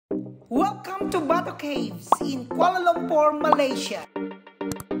Welcome to Batu Caves in Kuala Lumpur, Malaysia.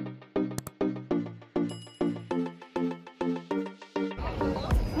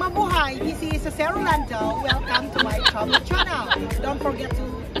 Mabuhay, this is Sir Rolando. Welcome to my travel channel. Don't forget to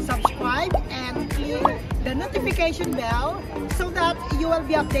subscribe and click the notification bell so that you will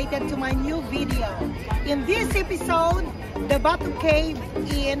be updated to my new video. In this episode, the Batu Cave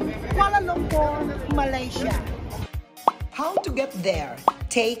in Kuala Lumpur, Malaysia. How to get there?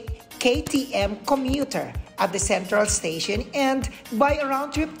 Take KTM commuter at the central station and buy a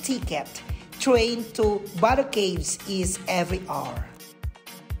round-trip ticket. Train to Batu Caves is every hour.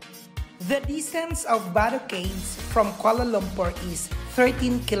 The distance of Batu Caves from Kuala Lumpur is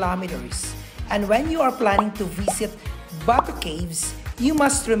 13 kilometers. And when you are planning to visit Batu Caves, you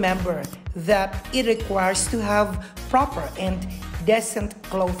must remember that it requires to have proper and decent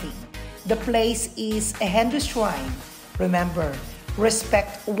clothing. The place is a Hindu shrine. Remember,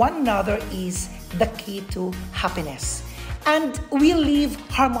 respect one another is the key to happiness. And we live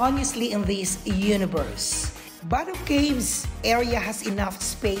harmoniously in this universe. Batu Caves area has enough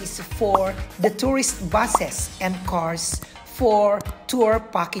space for the tourist buses and cars for tour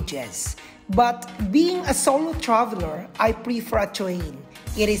packages. But being a solo traveler, I prefer a train.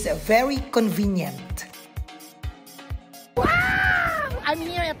 It is very convenient. Wow! I'm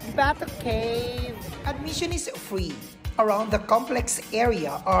here at Batu Cave. Admission is free. Around the complex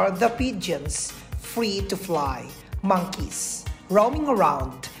area are the pigeons, free to fly, monkeys, roaming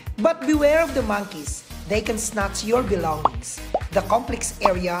around. But beware of the monkeys, they can snatch your belongings. The complex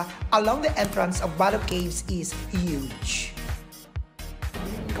area along the entrance of Batu Caves is huge.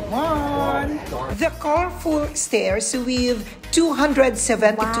 Come on! The colorful stairs with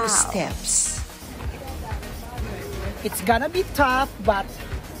 272 steps. It's gonna be tough, but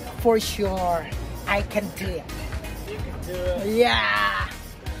for sure, I can do it. Yeah!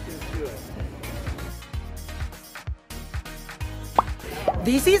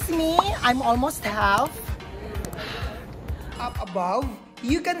 This is me. I'm almost half. Up above,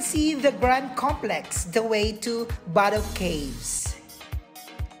 you can see the grand complex, the way to Batu Caves.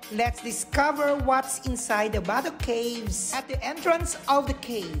 Let's discover what's inside the Batu Caves. At the entrance of the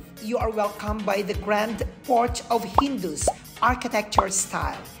cave, you are welcomed by the grand porch of Hindus architecture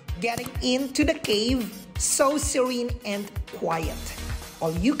style. Getting into the cave, so serene and quiet.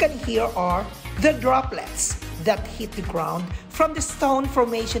 All you can hear are the droplets that hit the ground from the stone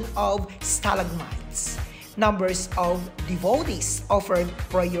formation of stalagmites. Numbers of devotees offered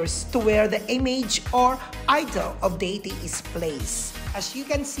prayers to where the image or idol of deity is placed. As you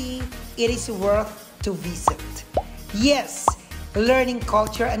can see, it is worth to visit. Yes, learning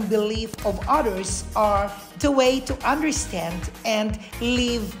culture and belief of others are the way to understand and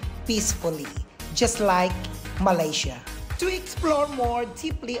live peacefully, just like Malaysia. To explore more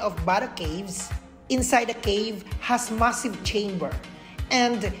deeply of Batu Caves, inside the cave has massive chamber,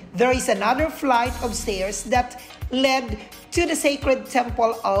 and there is another flight of stairs that led to the sacred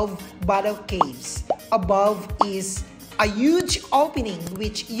temple of Batu Caves. Above is a huge opening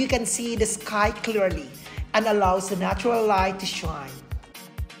which you can see the sky clearly and allows the natural light to shine.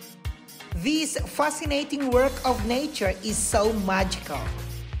 This fascinating work of nature is so magical.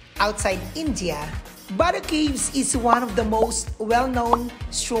 Outside India, Batu Caves is one of the most well-known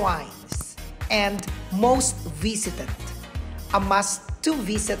shrines and most visited. A must to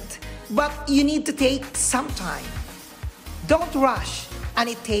visit, but you need to take some time. Don't rush, and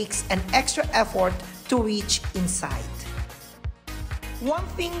it takes an extra effort to reach inside. One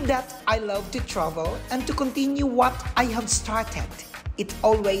thing that I love to travel and to continue what I have started, it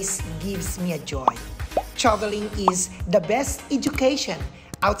always gives me a joy. Traveling is the best education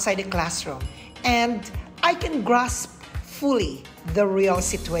outside the classroom, and I can grasp fully the real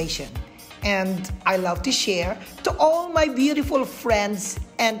situation. And I love to share to all my beautiful friends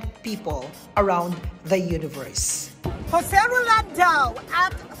and people around the universe. Jose Rolando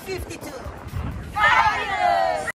at 52. Fire!